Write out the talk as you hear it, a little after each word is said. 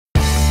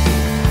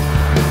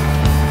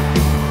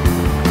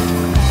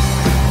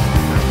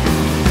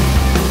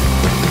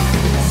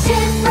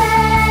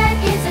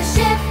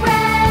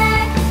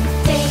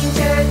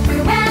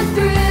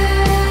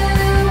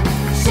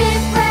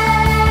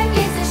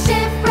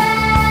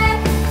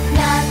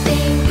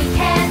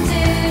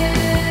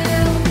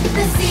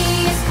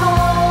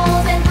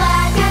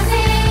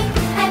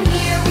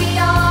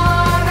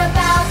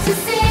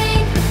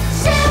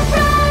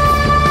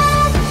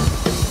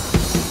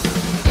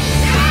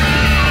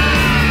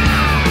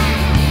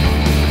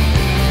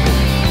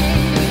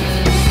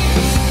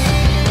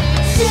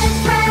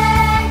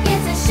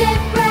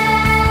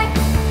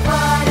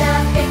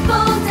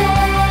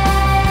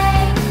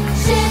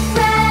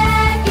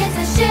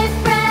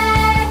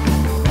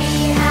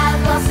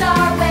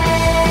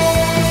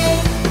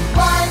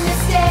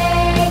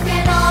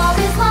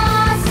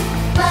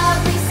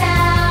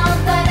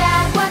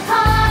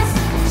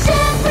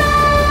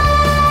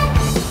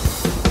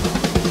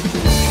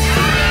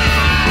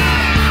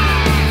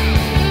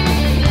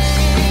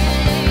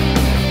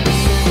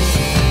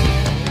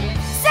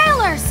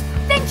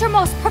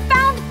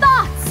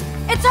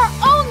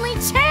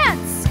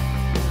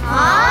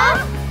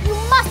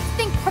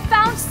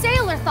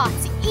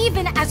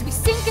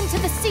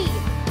the sea,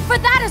 for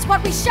that is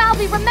what we shall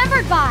be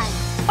remembered by.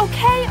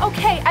 Okay,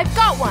 I've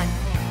got one.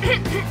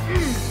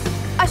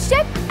 A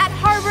ship at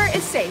harbor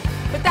is safe,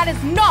 but that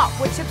is not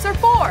what ships are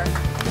for.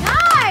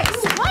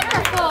 Nice!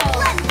 Wonderful!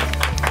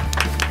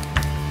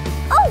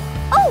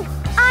 Oh,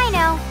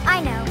 I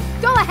know.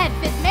 Go ahead,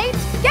 fifth mate.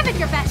 Give it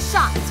your best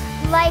shot.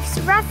 Life's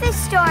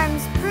roughest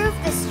storms prove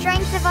the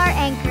strength of our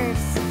anchors.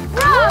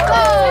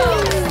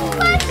 Bravo!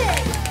 Splendid!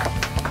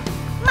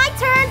 My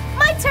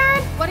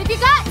turn! What have you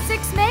got,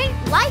 sixth mate?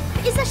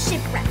 Life is a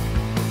shipwreck.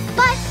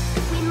 But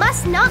we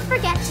must not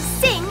forget to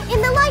sing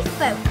in the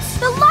lifeboats.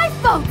 The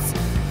lifeboats!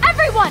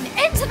 Everyone,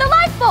 into the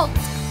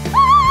lifeboats!